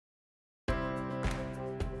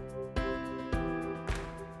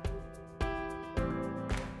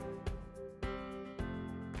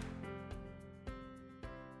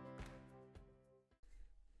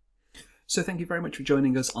So thank you very much for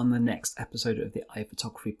joining us on the next episode of the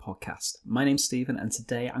iPhotography podcast. My name's Stephen, and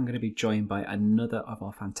today I'm going to be joined by another of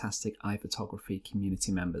our fantastic iPhotography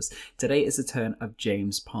community members. Today is the turn of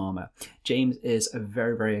James Palmer. James is a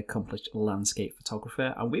very, very accomplished landscape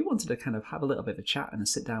photographer, and we wanted to kind of have a little bit of a chat and a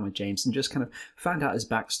sit down with James and just kind of find out his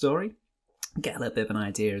backstory, get a little bit of an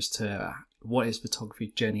idea as to what his photography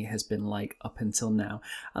journey has been like up until now,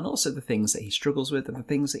 and also the things that he struggles with and the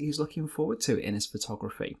things that he's looking forward to in his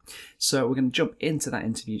photography. So we're going to jump into that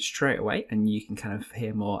interview straight away, and you can kind of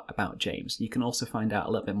hear more about James. You can also find out a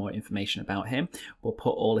little bit more information about him. We'll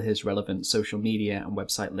put all of his relevant social media and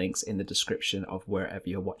website links in the description of wherever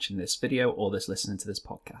you're watching this video or this listening to this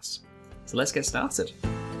podcast. So let's get started.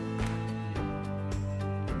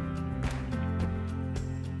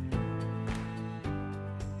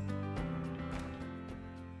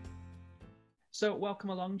 So welcome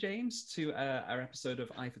along, James, to our episode of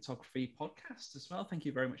iPhotography podcast as well. Thank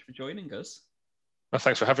you very much for joining us. Well,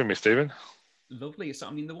 thanks for having me, Stephen. Lovely. So,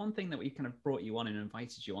 I mean, the one thing that we kind of brought you on and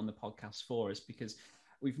invited you on the podcast for is because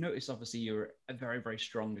we've noticed, obviously, you're a very, very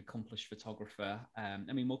strong, accomplished photographer.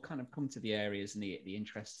 I mean, we'll kind of come to the areas and the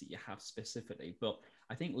interests that you have specifically, but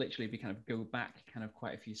I think literally if we kind of go back kind of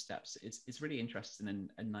quite a few steps, it's really interesting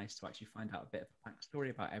and nice to actually find out a bit of a backstory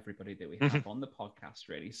about everybody that we have on the podcast,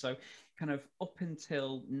 really. So kind of up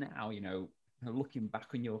until now, you know, looking back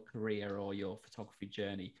on your career or your photography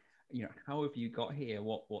journey, you know, how have you got here?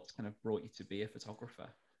 What's kind of brought you to be a photographer?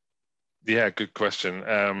 Yeah, good question.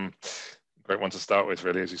 Great one to start with,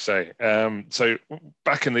 really, as you say. So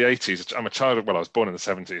back in the 80s, I'm a child of, well, I was born in the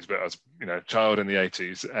 70s, but I was, a child in the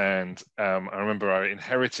 80s. And I remember I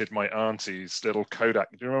inherited my auntie's little Kodak.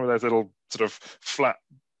 Do you remember those little sort of flat,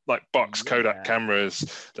 like box Kodak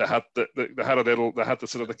cameras that had the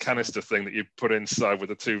sort of the canister thing that you put inside with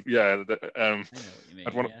the two? Yeah. I know what you mean,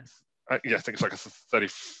 I think it's like a 30.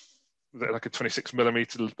 Like a 26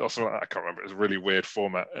 millimeter or something like that. I can't remember. It was a really weird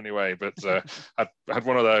format anyway, but I had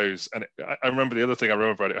one of those. And I remember the other thing I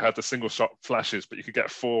remember about it had the single shot flashes, but you could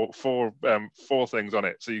get four things on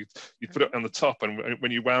it. So you put it on the top, and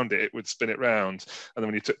when you wound it, it would spin it round. And then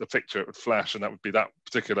when you took the picture, it would flash, and that would be that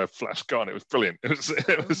particular flash gone. It was brilliant. It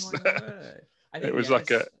was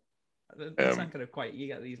like a. They sound kind of quite. You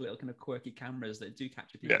get these little kind of quirky cameras that do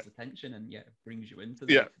capture people's attention, and it brings you into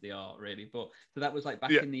the art, really. But so that was like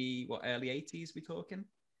back in the early 80s. We talking?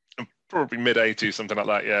 Probably mid 80s, something like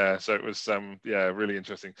that. Yeah. So it was really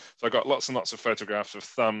interesting. So I got lots and lots of photographs of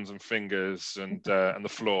thumbs and fingers and the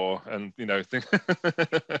floor and things.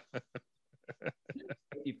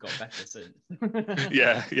 You've got better since.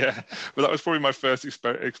 yeah. But that was probably my first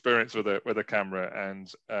experience with a camera,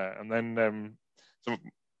 and then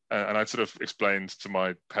and I sort of explained to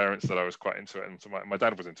my parents that I was quite into it, and so my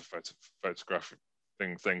dad was into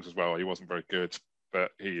photographing things as well. He wasn't very good,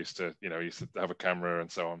 but he used to have a camera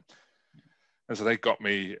and so on. And so they got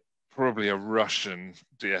me probably a Russian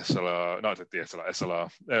DSLR, not a DSLR,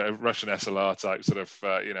 SLR, a Russian SLR type sort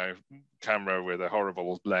of camera with a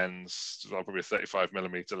horrible lens, probably a 35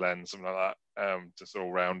 millimeter lens, something like that, just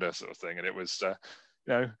all rounder sort of thing. And it was.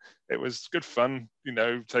 It was good fun,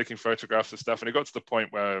 taking photographs of stuff. And it got to the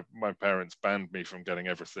point where my parents banned me from getting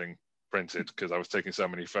everything printed because I was taking so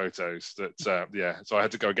many photos that, so I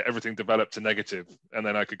had to go get everything developed to negative. And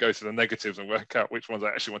then I could go to the negatives and work out which ones I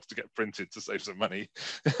actually wanted to get printed to save some money.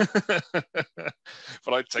 But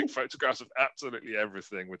I'd take photographs of absolutely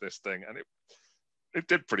everything with this thing. And it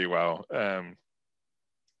did pretty well. And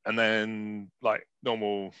then, like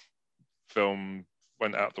normal film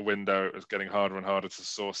went out the window. It was getting harder and harder to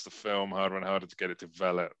source the film, harder and harder to get it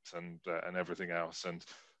developed, and everything else. And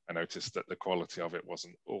I noticed that the quality of it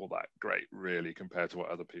wasn't all that great, really, compared to what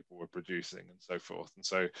other people were producing and so forth. And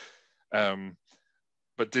so,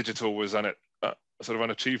 but digital was sort of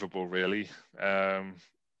unachievable, really.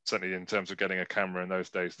 Certainly in terms of getting a camera in those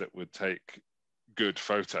days that would take good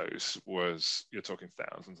photos, you're talking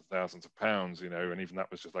thousands and thousands of pounds, and even that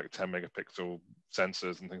was just like 10 megapixel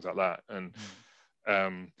sensors and things like that. And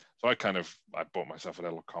so I bought myself a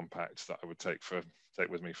little compact that I would take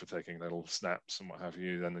with me for taking little snaps and what have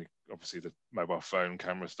you. Then obviously the mobile phone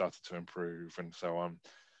camera started to improve and so on.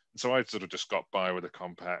 And so I sort of just got by with a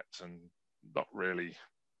compact and not really,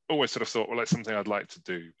 always sort of thought, well, it's something I'd like to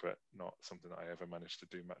do, but not something that I ever managed to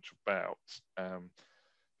do much about.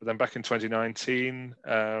 But then back in 2019,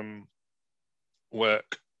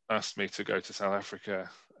 work asked me to go to South Africa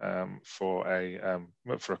for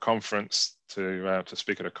a conference to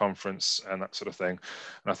speak at a conference and that sort of thing.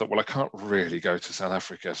 And I thought, well, I can't really go to South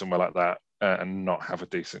Africa, somewhere like that, and not have a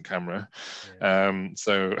decent camera. Yeah.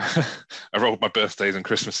 So I rolled my birthdays and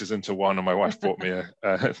Christmases into one, and my wife bought me a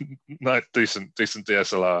nice, decent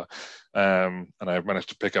DSLR, and I managed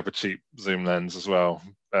to pick up a cheap zoom lens as well,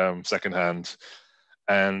 secondhand.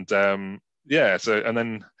 And yeah, so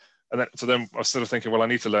then I was sort of thinking, well, I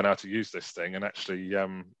need to learn how to use this thing, and actually,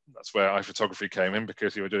 that's where iPhotography came in,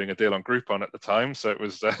 because you were doing a deal on Groupon at the time, so it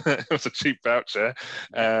was it was a cheap voucher,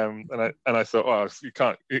 and I thought, well, you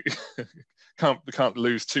can't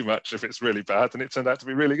lose too much if it's really bad, and it turned out to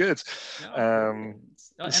be really good. No, brilliant.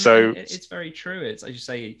 And So it's very true. It's, as you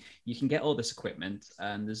say, you can get all this equipment,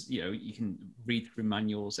 and there's, you can read through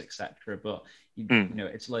manuals, etc. But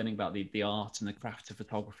it's learning about the art and the craft of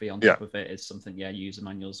photography on yeah, top of it is something, user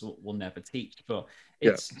manuals will never teach. But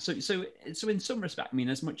yeah, it's so in some respect, I mean,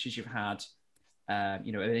 as much as you've had an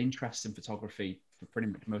interest in photography for pretty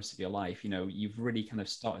much most of your life, you've really kind of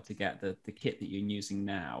started to get the kit that you're using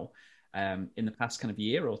now in the past kind of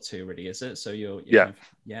year or two, really, is it? So you're yeah. kind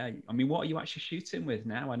of, I mean, what are you actually shooting with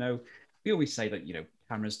now? I know we always say that,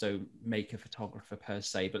 cameras don't make a photographer per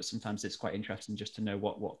se, but sometimes it's quite interesting just to know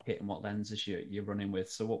what kit and what lenses you're running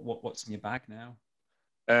with. So what's in your bag now?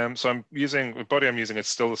 So the body I'm using is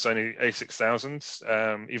still the Sony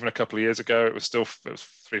A6000. Even a couple of years ago, it was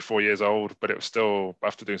 3-4 years old, but it was still,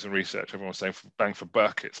 after doing some research, everyone was saying bang for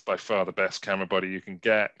buck, it's by far the best camera body you can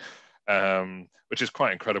get, which is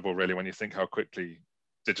quite incredible, really, when you think how quickly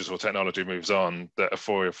digital technology moves on, that a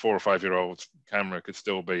 4 or 5 year old camera could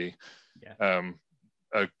still be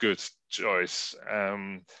a good choice.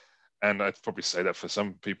 And I'd probably say that for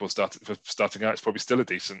some people starting out, it's probably still a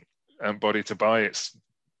decent body to buy. It's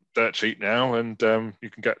dirt cheap now, and you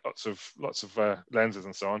can get lots of lenses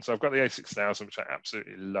and so on. So I've got the A6000, which I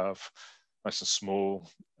absolutely love, nice and small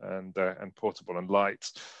and portable and light.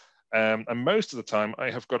 And most of the time,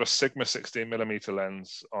 I have got a Sigma 16mm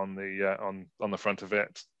lens on the front of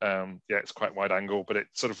it. It's quite wide angle, but it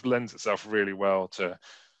sort of lends itself really well to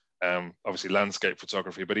obviously landscape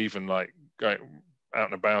photography, but even like going out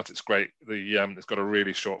and about, it's great. It's got a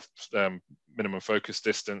really short minimum focus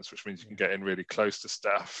distance, which means you can get in really close to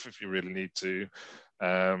stuff if you really need to.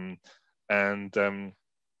 So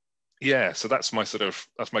that's my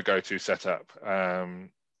go-to setup.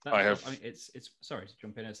 It's sorry to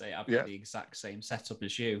jump in and say I've got the exact same setup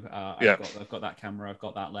as you. I've got that camera, I've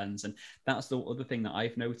got that lens, and that's the other thing that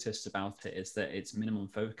I've noticed about it, is that its minimum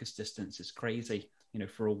focus distance is crazy.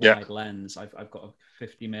 For a wide lens, I've got a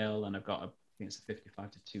 50mm, and I've got I think it's a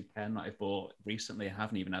 55 to 210 that I bought recently. I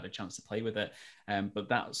haven't even had a chance to play with it, but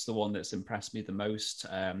that's the one that's impressed me the most.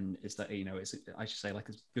 Is that it's, I should say, like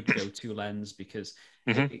a good go-to lens, because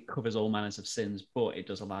it covers all manners of sins, but it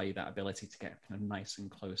does allow you that ability to get kind of nice and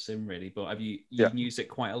close in, really. But have you used it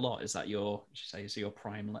quite a lot? Is that your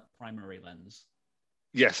primary lens?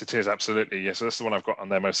 Yes, it is, absolutely. Yeah, so that's the one I've got on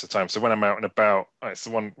there most of the time. So when I'm out and about, it's the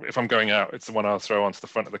one, if I'm going out, it's the one I'll throw onto the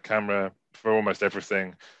front of the camera for almost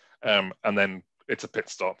everything. And then it's a pit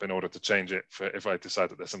stop in order to change it for if I decide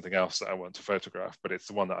that there's something else that I want to photograph. But it's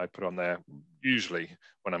the one that I put on there usually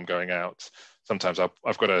when I'm going out. Sometimes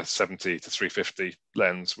I've got a 70 to 350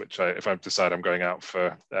 lens, which if I decide I'm going out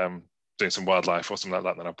for doing some wildlife or something like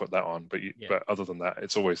that, then I'll put that on. But other than that,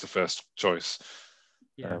 it's always the first choice.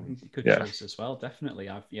 Good choice as well. Definitely.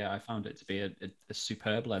 I found it to be a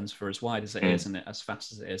superb lens for as wide as it is, and as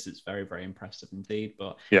fast as it is. It's very, very impressive indeed.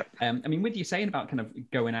 But I mean, with you saying about kind of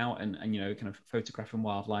going out and kind of photographing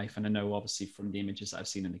wildlife, and I know obviously from the images that I've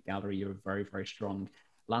seen in the gallery, you're a very, very strong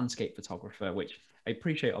landscape photographer, which I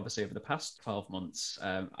appreciate. Obviously, over the past 12 months,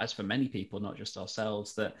 as for many people, not just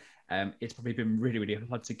ourselves, that it's probably been really, really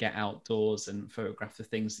hard to get outdoors and photograph the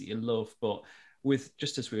things that you love. But with,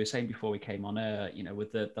 just as we were saying before we came on air,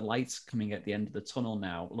 with the lights coming at the end of the tunnel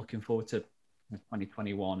now, looking forward to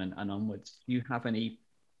 2021 and onwards, do you have any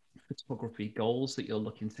photography goals that you're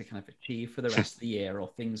looking to kind of achieve for the rest of the year, or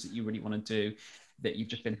things that you really want to do that you've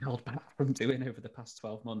just been held back from doing over the past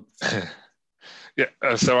 12 months?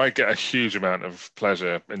 So I get a huge amount of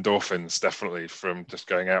pleasure, endorphins, definitely, from just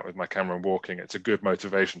going out with my camera and walking. It's a good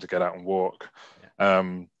motivation to get out and walk.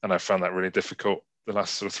 And I found that really difficult the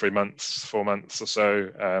last sort of 4 months or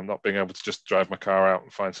so, not being able to just drive my car out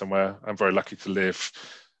and find somewhere. I'm very lucky to live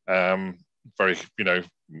very,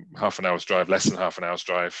 half an hour's drive, less than half an hour's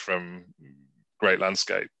drive from great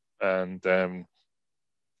landscape. And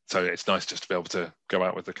so it's nice just to be able to go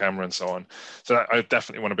out with the camera and so on. So I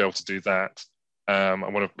definitely want to be able to do that. I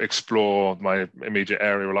want to explore my immediate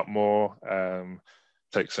area a lot more,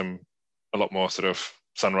 take a lot more sort of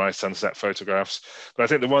sunrise, sunset photographs. But I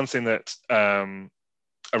think the one thing that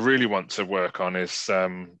I really want to work on is sort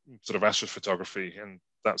of astrophotography, and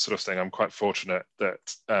that sort of thing, I'm quite fortunate that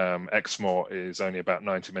Exmoor is only about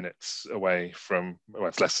 90 minutes away from, well,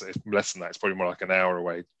 it's less than that. It's probably more like an hour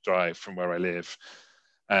away drive from where I live.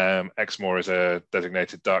 Exmoor is a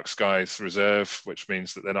designated dark skies reserve, which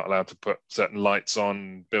means that they're not allowed to put certain lights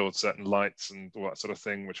on, build certain lights, and all that sort of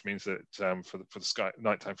thing. Which means that for the sky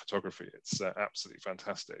nighttime photography, it's absolutely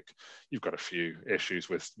fantastic. You've got a few issues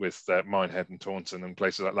with Minehead and Taunton and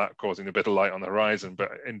places like that causing a bit of light on the horizon,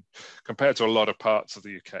 but compared to a lot of parts of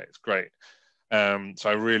the UK, it's great. So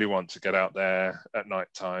I really want to get out there at night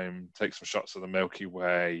time, take some shots of the Milky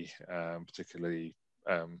Way, particularly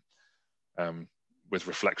with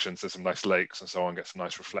reflections. There's some nice lakes and so on, get some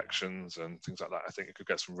nice reflections and things like that. I think you could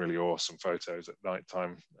get some really awesome photos at night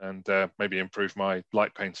time, and maybe improve my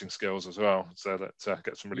light painting skills as well, so that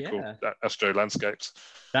get some really cool astro landscapes.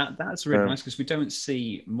 That's really nice, because we don't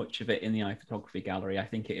see much of it in the iPhotography gallery. I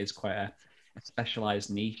think it is quite a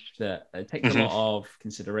specialized niche that takes a lot of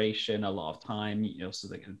consideration, a lot of time, so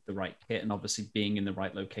the right kit, and obviously being in the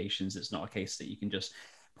right locations. It's not a case that you can just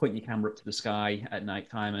point your camera up to the sky at night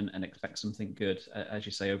time and expect something good. As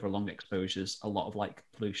you say, over long exposures, a lot of light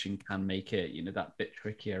pollution can make it, that bit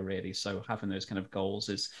trickier, really. So having those kind of goals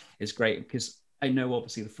is great, because I know,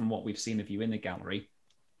 obviously, from what we've seen of you in the gallery,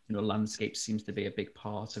 landscape seems to be a big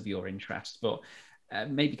part of your interest. But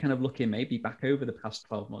maybe kind of looking maybe back over the past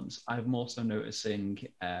 12 months, I'm also noticing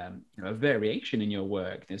a variation in your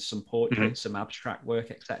work. There's some portraits, some abstract work,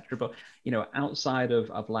 etc. But outside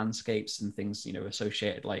of landscapes and things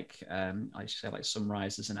associated, like I should say, like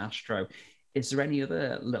sunrises and astro, is there any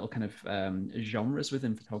other little kind of genres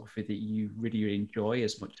within photography that you really enjoy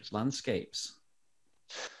as much as landscapes?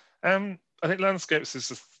 I think landscapes is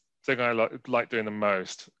the thing I like doing the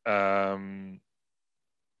most.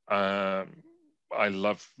 I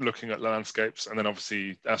love looking at landscapes, and then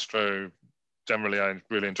obviously astro, generally I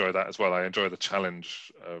really enjoy that as well. I enjoy the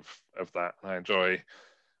challenge of that. I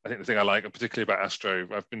think the thing I like particularly about astro,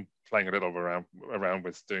 I've been playing a little around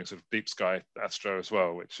with doing sort of deep sky astro as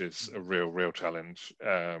well, which is a real challenge.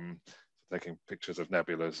 Taking pictures of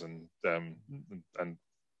nebulas and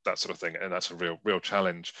that sort of thing, and that's a real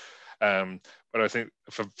challenge. But I think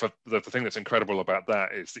for the thing that's incredible about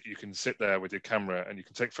that is that you can sit there with your camera and you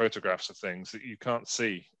can take photographs of things that you can't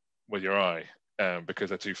see with your eye because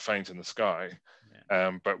they're too faint in the sky.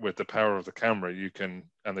 But with the power of the camera, you can,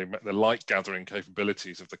 and the light gathering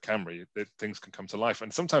capabilities of the camera, things can come to life.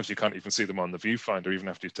 And sometimes you can't even see them on the viewfinder, even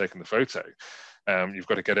after you've taken the photo. You've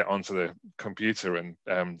got to get it onto the computer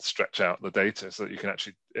and stretch out the data so that you can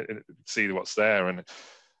actually see what's there. And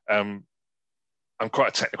I'm quite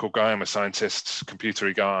a technical guy. I'm a scientist,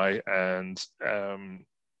 computery guy, and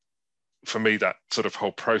for me, that sort of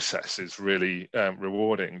whole process is really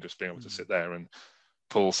rewarding. Just being able to sit there and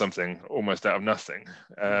pull something almost out of nothing.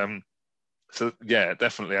 So yeah,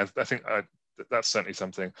 definitely. I think that's certainly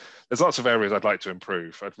something. There's lots of areas I'd like to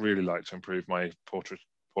improve. I'd really like to improve my portrait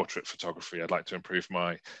photography. I'd like to improve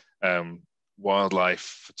my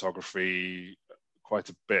wildlife photography quite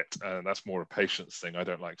a bit, and that's more a patience thing. I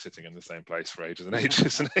don't like sitting in the same place for ages and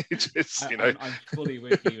ages and ages. I'm fully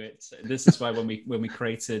with you. This is why when we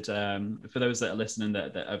created, for those that are listening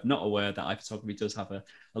that are not aware, that iPhotography does have a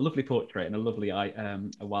lovely portrait and a lovely a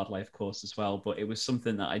wildlife course as well. But it was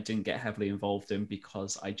something that I didn't get heavily involved in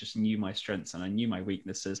because I just knew my strengths and I knew my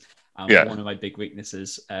weaknesses. One of my big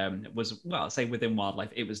weaknesses was, well, I'll say within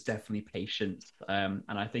wildlife, it was definitely patience. And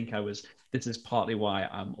I think this is partly why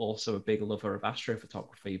I'm also a big lover of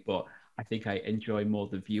astrophotography, but I think I enjoy more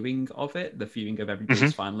the viewing of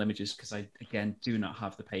everybody's final images, because I, again, do not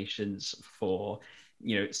have the patience for,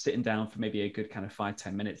 sitting down for maybe a good kind of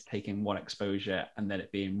 5-10 minutes, taking one exposure and then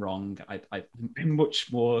it being wrong. I much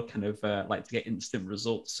more kind of like to get instant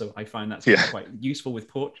results. So I find that's quite useful with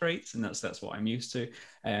portraits, and that's what I'm used to.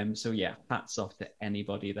 So yeah, hats off to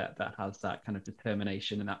anybody that has that kind of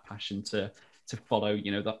determination and that passion to follow,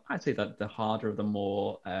 I'd say that the harder, the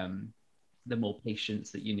more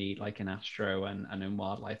patience that you need, like in astro and in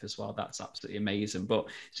wildlife as well. That's absolutely amazing. But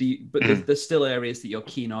there's still areas that you're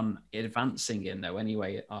keen on advancing in, though,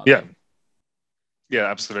 anyway. Yeah,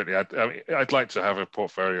 absolutely. I'd like to have a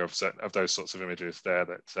portfolio of those sorts of images there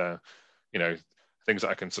that things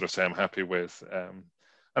that I can sort of say I'm happy with. And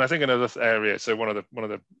I think another area, so one of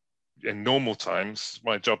the in normal times,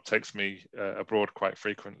 my job takes me abroad quite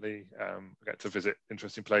frequently. I get to visit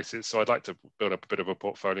interesting places, so I'd like to build up a bit of a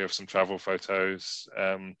portfolio of some travel photos.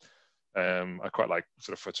 I quite like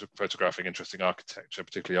sort of photographing interesting architecture,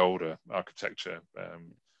 particularly older architecture,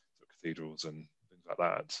 cathedrals and things like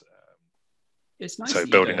that. It's nice. So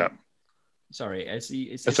building up. Sorry, That's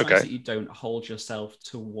it's nice okay. that you don't hold yourself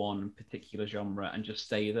to one particular genre and just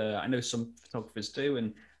stay there. I know some photographers do,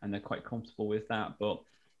 and they're quite comfortable with that. But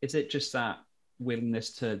is it just that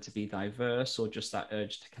willingness to be diverse, or just that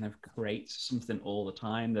urge to kind of create something all the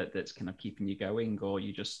time that's kind of keeping you going, or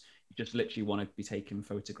you just literally want to be taking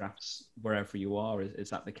photographs wherever you are? Is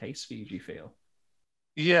that the case for you? Do you feel?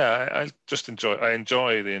 Yeah, I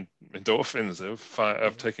enjoy the endorphins of Yeah.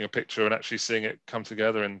 taking a picture and actually seeing it come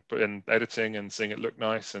together and editing and seeing it look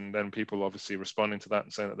nice, and then people obviously responding to that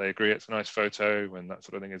and saying that they agree it's a nice photo and that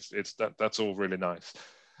sort of thing. It's that's all really nice.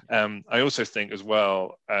 I also think as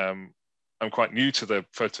well, I'm quite new to the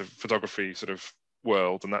photography sort of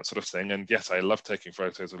world and that sort of thing. And yes, I love taking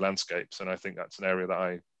photos of landscapes, and I think that's an area that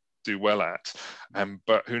I do well at.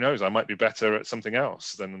 But who knows? I might be better at something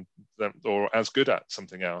else or as good at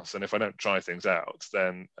something else. And if I don't try things out,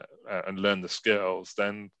 then and learn the skills,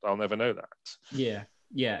 then I'll never know that. Yeah,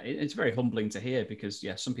 yeah, it's very humbling to hear because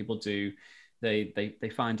yeah, some people do.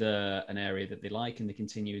 They find an area that they like and they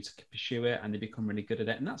continue to pursue it and they become really good at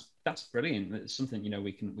it, and that's brilliant. It's something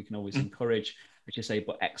we can always encourage, as you say,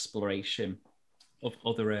 but exploration of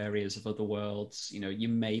other areas of other worlds. You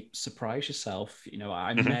may surprise yourself.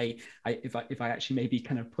 Mm-hmm. If I actually maybe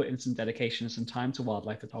kind of put in some dedication and some time to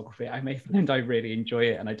wildlife photography, I may find I really enjoy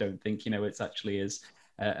it, and I don't think it's actually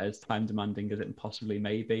as time demanding as it possibly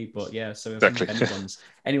may be. But yeah, so I think Exactly. if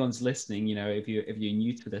anyone's listening, if you're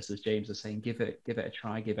new to this, as James is saying, give it a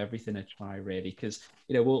try, give everything a try, really, because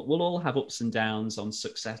we'll all have ups and downs on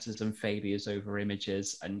successes and failures over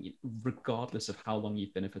images, and regardless of how long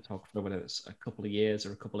you've been a photographer, whether it's a couple of years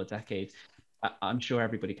or a couple of decades, I'm sure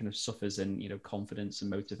everybody kind of suffers in confidence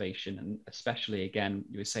and motivation, and especially again,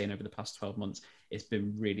 you were saying over the past 12 months, it's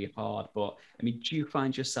been really hard. But I mean, do you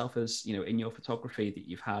find yourself as in your photography that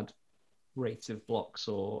you've had creative blocks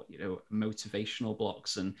or motivational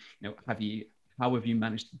blocks, and how have you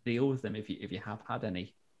managed to deal with them if you have had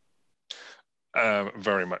any?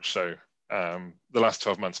 Very much so. The last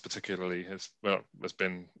 12 months, particularly, has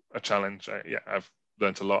been a challenge. Yeah, I've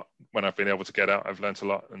learned a lot when I've been able to get out. I've learned a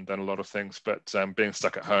lot and done a lot of things, but being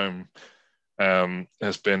stuck at home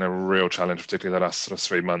has been a real challenge, particularly the last sort of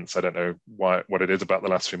 3 months. I don't know what it is about the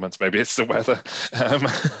last 3 months. Maybe it's the weather.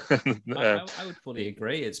 Yeah. I would fully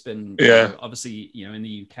agree. It's been, Yeah. obviously, in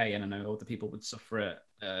the UK, and I know other people would suffer it,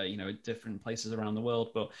 at different places around the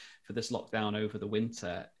world. But for this lockdown over the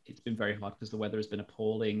winter, it's been very hard because the weather has been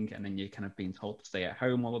appalling, and then you're kind of being told to stay at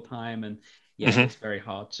home all the time, and yeah, Hmm. it's very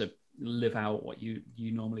hard to live out what you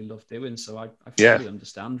normally love doing. So I Yeah. fully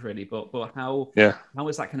understand, really. But how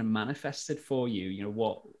is that kind of manifested for you?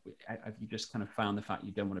 What have you just kind of found the fact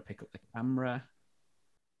you don't want to pick up the camera?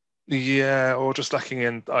 Yeah, or just lacking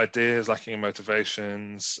in ideas, lacking in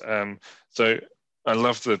motivations. So I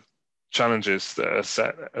love the challenges that are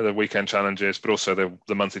set, the weekend challenges, but also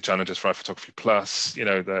the monthly challenges for iPhotography Plus.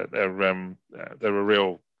 They're a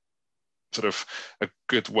real sort of a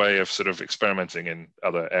good way of sort of experimenting in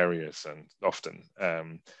other areas and often.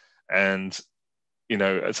 And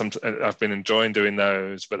I've been enjoying doing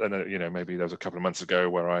those, but then maybe there was a couple of months ago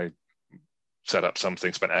where I set up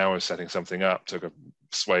something, spent hours setting something up, took a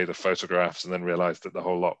swathe of photographs, and then realized that the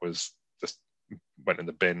whole lot was just went in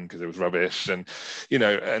the bin because it was rubbish. And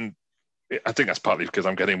I think that's partly because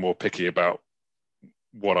I'm getting more picky about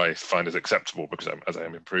what I find is acceptable because as I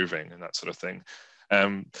am improving and that sort of thing.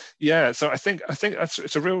 Um, yeah, so I think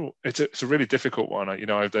it's a really difficult one.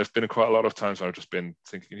 There's been quite a lot of times where I've just been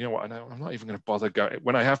thinking, I know I'm not even going to bother going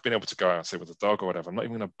when I have been able to go out, say with a dog or whatever. I'm not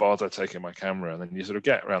even going to bother taking my camera. And then you sort of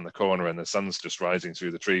get around the corner and the sun's just rising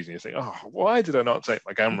through the trees, and you think, oh, why did I not take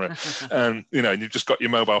my camera? And you've just got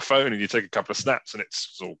your mobile phone and you take a couple of snaps, and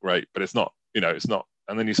it's all great, but it's not, it's not.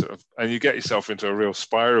 And then you get yourself into a real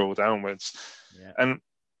spiral downwards. Yeah. And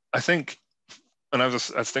I think, and I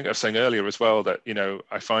think I was saying earlier as well that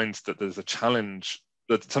I find that there's a challenge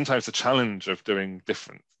that sometimes the challenge of doing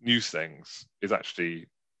different new things is actually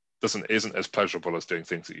isn't as pleasurable as doing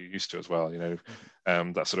things that you're used to as well.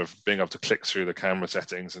 That sort of being able to click through the camera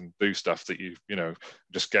settings and do stuff that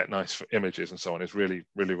just get nice images and so on is really,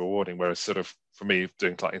 really rewarding. Whereas sort of for me,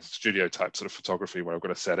 doing like studio type sort of photography where I've got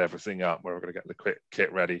to set everything up, where I've got to get the quick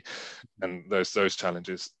kit ready, and those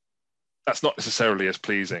challenges, that's not necessarily as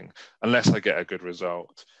pleasing unless I get a good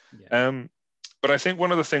result. Yeah. But I think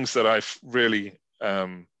one of the things that I've really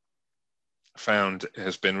found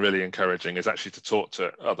has been really encouraging is actually to talk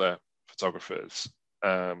to other photographers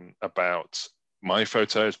about my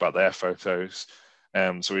photos, about their photos.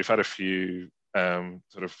 So we've had a few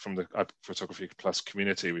sort of from the Photography Plus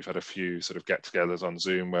community, we've had a few sort of get-togethers on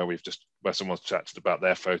Zoom where someone's chatted about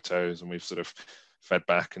their photos, and we've sort of fed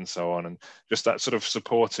back and so on. And just that sort of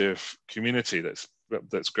supportive community that's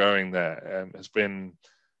growing there has been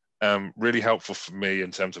really helpful for me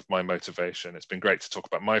in terms of my motivation. It's been great to talk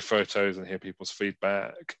about my photos and hear people's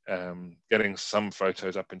feedback. Getting some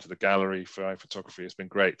photos up into the gallery for iPhotography has been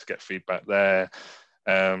great to get feedback there.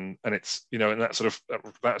 And it's, you know, and that sort of,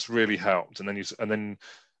 that's really helped. And then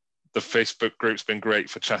the Facebook group's been great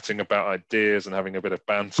for chatting about ideas and having a bit of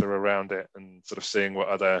banter around it, and sort of seeing what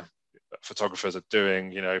other photographers are doing,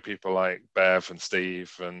 you know, people like Bev and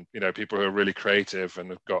Steve, and, you know, people who are really creative and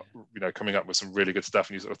have got, you know, coming up with some really good stuff.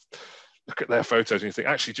 And you sort of look at their photos and you think,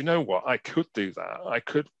 actually, do you know what? I could do that. I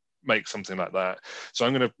could make something like that. So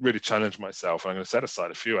I'm going to really challenge myself. I'm going to set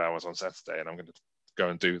aside a few hours on Saturday and I'm going to go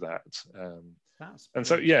and do that. And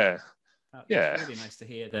so, yeah. That's really nice to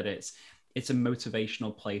hear that it's a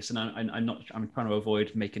motivational place, and I'm trying to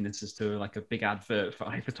avoid making this as to like a big advert for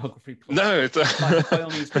iPhotography Plus. No, it's by all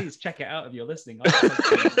means, please check it out if you're listening.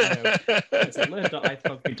 It's at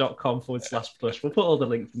learn.iphotography.com/plus. We'll put all the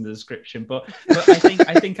links in the description. But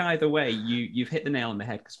I think either way, you've hit the nail on the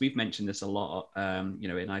head, because we've mentioned this a lot, you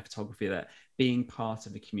know, in iPhotography, that being part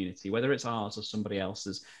of a community, whether it's ours or somebody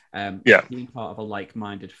else's, being part of a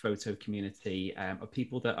like-minded photo community of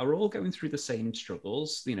people that are all going through the same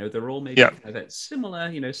struggles. You know, they're all maybe kind of similar,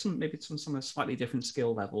 you know, some slightly different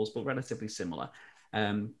skill levels, but relatively similar.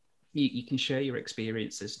 You can share your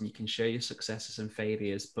experiences and you can share your successes and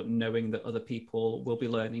failures, but knowing that other people will be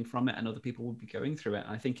learning from it and other people will be going through it.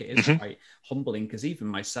 And I think it is quite humbling, because even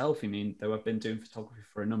myself, I mean, though I've been doing photography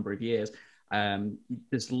for a number of years,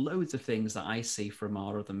 there's loads of things that I see from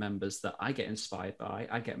our other members that I get inspired by,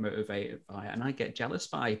 I get motivated by, and I get jealous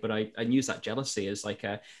by. But I use that jealousy as like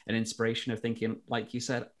an inspiration of thinking, like you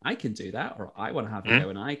said, I can do that, or I want to have a go,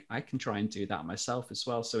 and I can try and do that myself as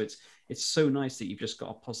well. So it's so nice that you've just got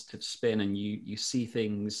a positive spin, and you see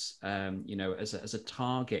things, you know, as a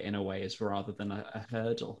target in a way, as rather than a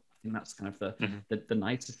hurdle. I think that's kind of the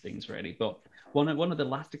nicest things, really. But one of the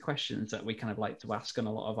last questions that we kind of like to ask on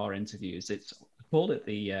a lot of our interviews, I call it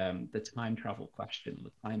the time travel question,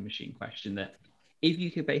 the time machine question. That if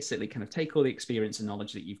you could basically kind of take all the experience and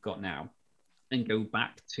knowledge that you've got now and go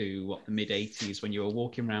back to the mid 80s, when you were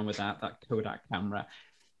walking around with that Kodak camera,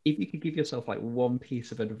 if you could give yourself like one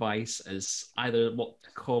piece of advice as either what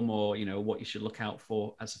to come, or, you know, what you should look out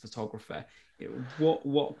for as a photographer,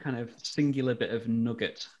 what kind of singular bit of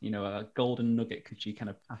nugget, you know, a golden nugget, could you kind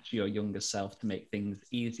of pass your younger self to make things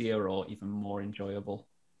easier or even more enjoyable?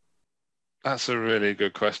 That's a really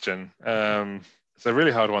good question. It's a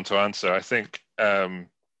really hard one to answer. I think I'd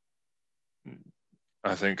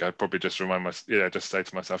probably just just say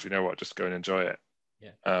to myself, you know what, just go and enjoy it.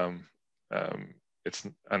 Yeah.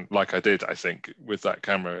 And like I did, I think with that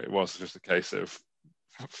camera, it was just a case of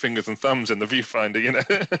fingers and thumbs in the viewfinder, you know.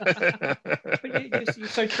 But you're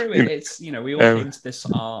so true. It's, you know, we all came into this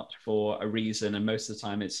art for a reason, and most of the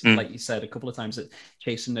time it's like you said a couple of times, that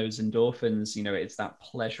chasing those endorphins, you know, it's that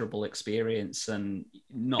pleasurable experience, and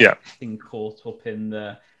not getting caught up in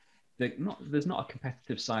there's not a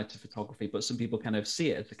competitive side to photography, but some people kind of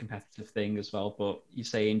see it as a competitive thing as well. But you're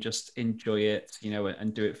saying just enjoy it, you know,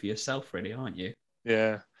 and do it for yourself, really, aren't you?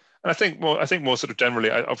 Yeah. And I think more sort of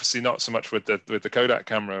generally, obviously not so much with the Kodak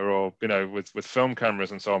camera, or, you know, with film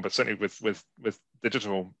cameras and so on, but certainly with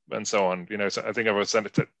digital and so on. You know, so I think if I was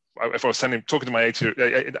talking to my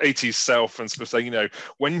 80s self and sort of saying, you know,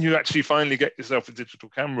 when you actually finally get yourself a digital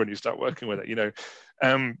camera and you start working with it, you know,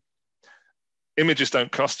 images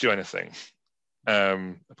don't cost you anything,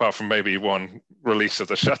 apart from maybe one release of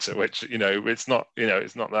the shutter, which, you know, it's not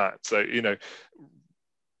that. So, you know,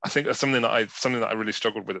 I think that's something that I really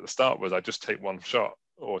struggled with at the start, was I just take one shot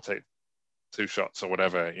or take two shots or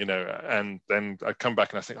whatever, you know, and then I come back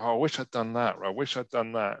and I think, oh, I wish I'd done that, or I wish I'd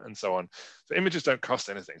done that, and so on. So images don't cost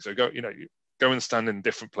anything. So you go and stand in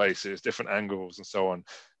different places, different angles and so on,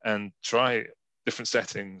 and try different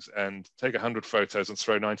settings, and take 100 photos and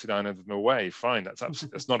throw 99 of them away. Fine,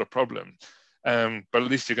 that's not a problem. But at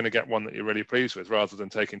least you're going to get one that you're really pleased with, rather than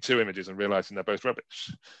taking two images and realizing they're both rubbish.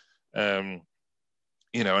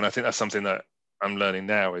 You know, and I think that's something that I'm learning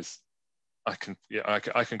now, is I can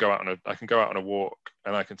go out on a walk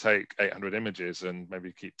and I can take 800 images and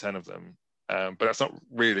maybe keep 10 of them, but that's not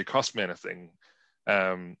really cost me anything,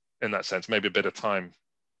 in that sense. Maybe a bit of time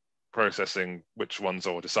processing which ones,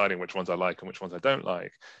 or deciding which ones I like and which ones I don't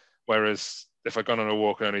like. Whereas if I'd gone on a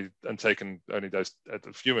walk and taken only those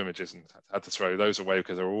a few images and had to throw those away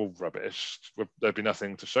because they're all rubbish, there'd be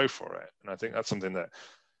nothing to show for it. And I think that's something that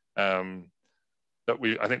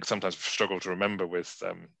I think sometimes struggle to remember with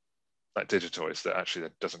like digital, is that actually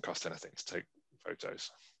it doesn't cost anything to take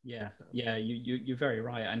photos. Yeah, you're very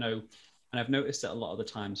right. I know And I've noticed that a lot of the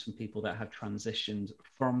times from people that have transitioned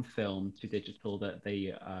from film to digital, that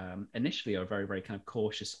they initially are very, very kind of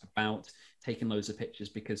cautious about taking loads of pictures,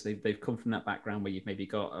 because they've come from that background where you've maybe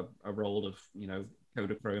got a roll of,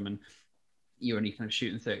 Kodachrome, and you're only kind of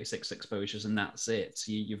shooting 36 exposures and that's it.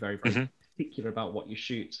 So you're very, very particular about what you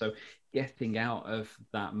shoot. So getting out of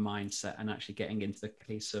that mindset and actually getting into the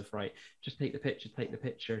case of, right, just take the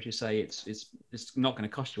picture, as you say, it's not going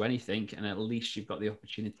to cost you anything, and at least you've got the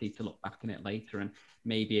opportunity to look back on it later, and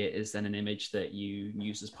maybe it is then an image that you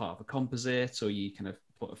use as part of a composite, or you kind of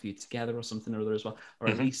put a few together or something or other as well, or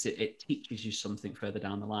at least it teaches you something further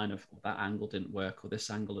down the line of that angle didn't work, or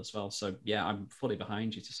this angle as well. So yeah, I'm fully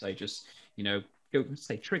behind you to say, just go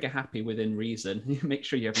say trigger happy within reason. Make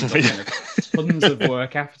sure you haven't got kind of tons of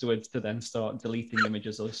work afterwards to then start deleting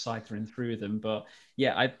images or cycling through them. But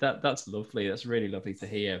yeah, that's lovely. That's really lovely to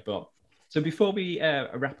hear. But so before we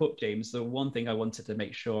wrap up, James, the one thing I wanted to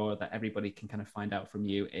make sure that everybody can kind of find out from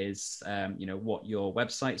you is, what your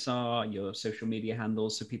websites are, your social media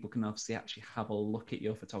handles, so people can obviously actually have a look at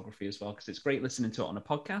your photography as well, because it's great listening to it on a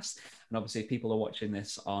podcast. And obviously if people are watching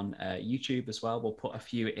this on YouTube as well, we'll put a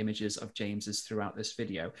few images of James's throughout this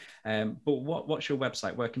video. But what's your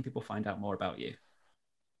website? Where can people find out more about you?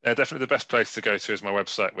 Definitely the best place to go to is my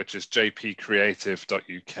website, which is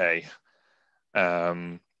jpcreative.uk.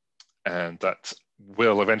 And that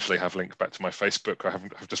will eventually have links back to my Facebook.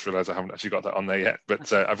 I've just realized I haven't actually got that on there yet,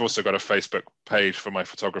 but I've also got a Facebook page for my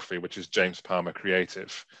photography, which is James Palmer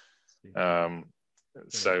Creative.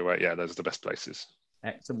 So yeah, those are the best places.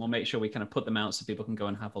 Excellent. We'll make sure we kind of put them out so people can go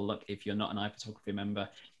and have a look. If you're not an iPhotography member,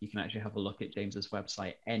 you can actually have a look at James's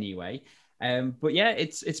website anyway. But yeah,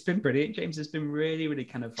 it's been brilliant, James. It's been really, really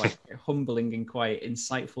kind of like humbling and quite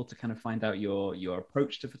insightful to kind of find out your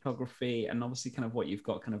approach to photography, and obviously kind of what you've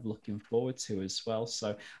got kind of looking forward to as well.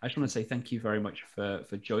 So I just want to say thank you very much for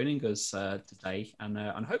joining us today,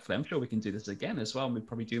 and hopefully I'm sure we can do this again as well. And we'd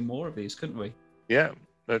probably do more of these, couldn't we? Yeah,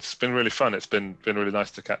 it's been really fun. It's been really nice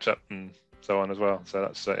to catch up and so on as well. So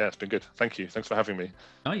that's yeah, it's been good. Thank you. Thanks for having me.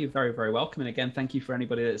 Oh, you're very, very welcome. And again, thank you for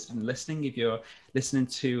anybody that's been listening. If you're listening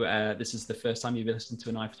to this is the first time you've listened to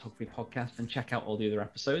an iPhotography podcast, then check out all the other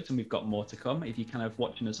episodes, and we've got more to come. If you're kind of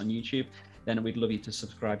watching us on YouTube, then we'd love you to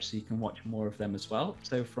subscribe so you can watch more of them as well.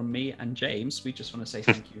 So from me and James, we just want to say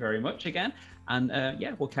thank you very much again, and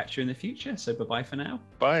yeah, we'll catch you in the future. So bye-bye for now.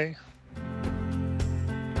 Bye.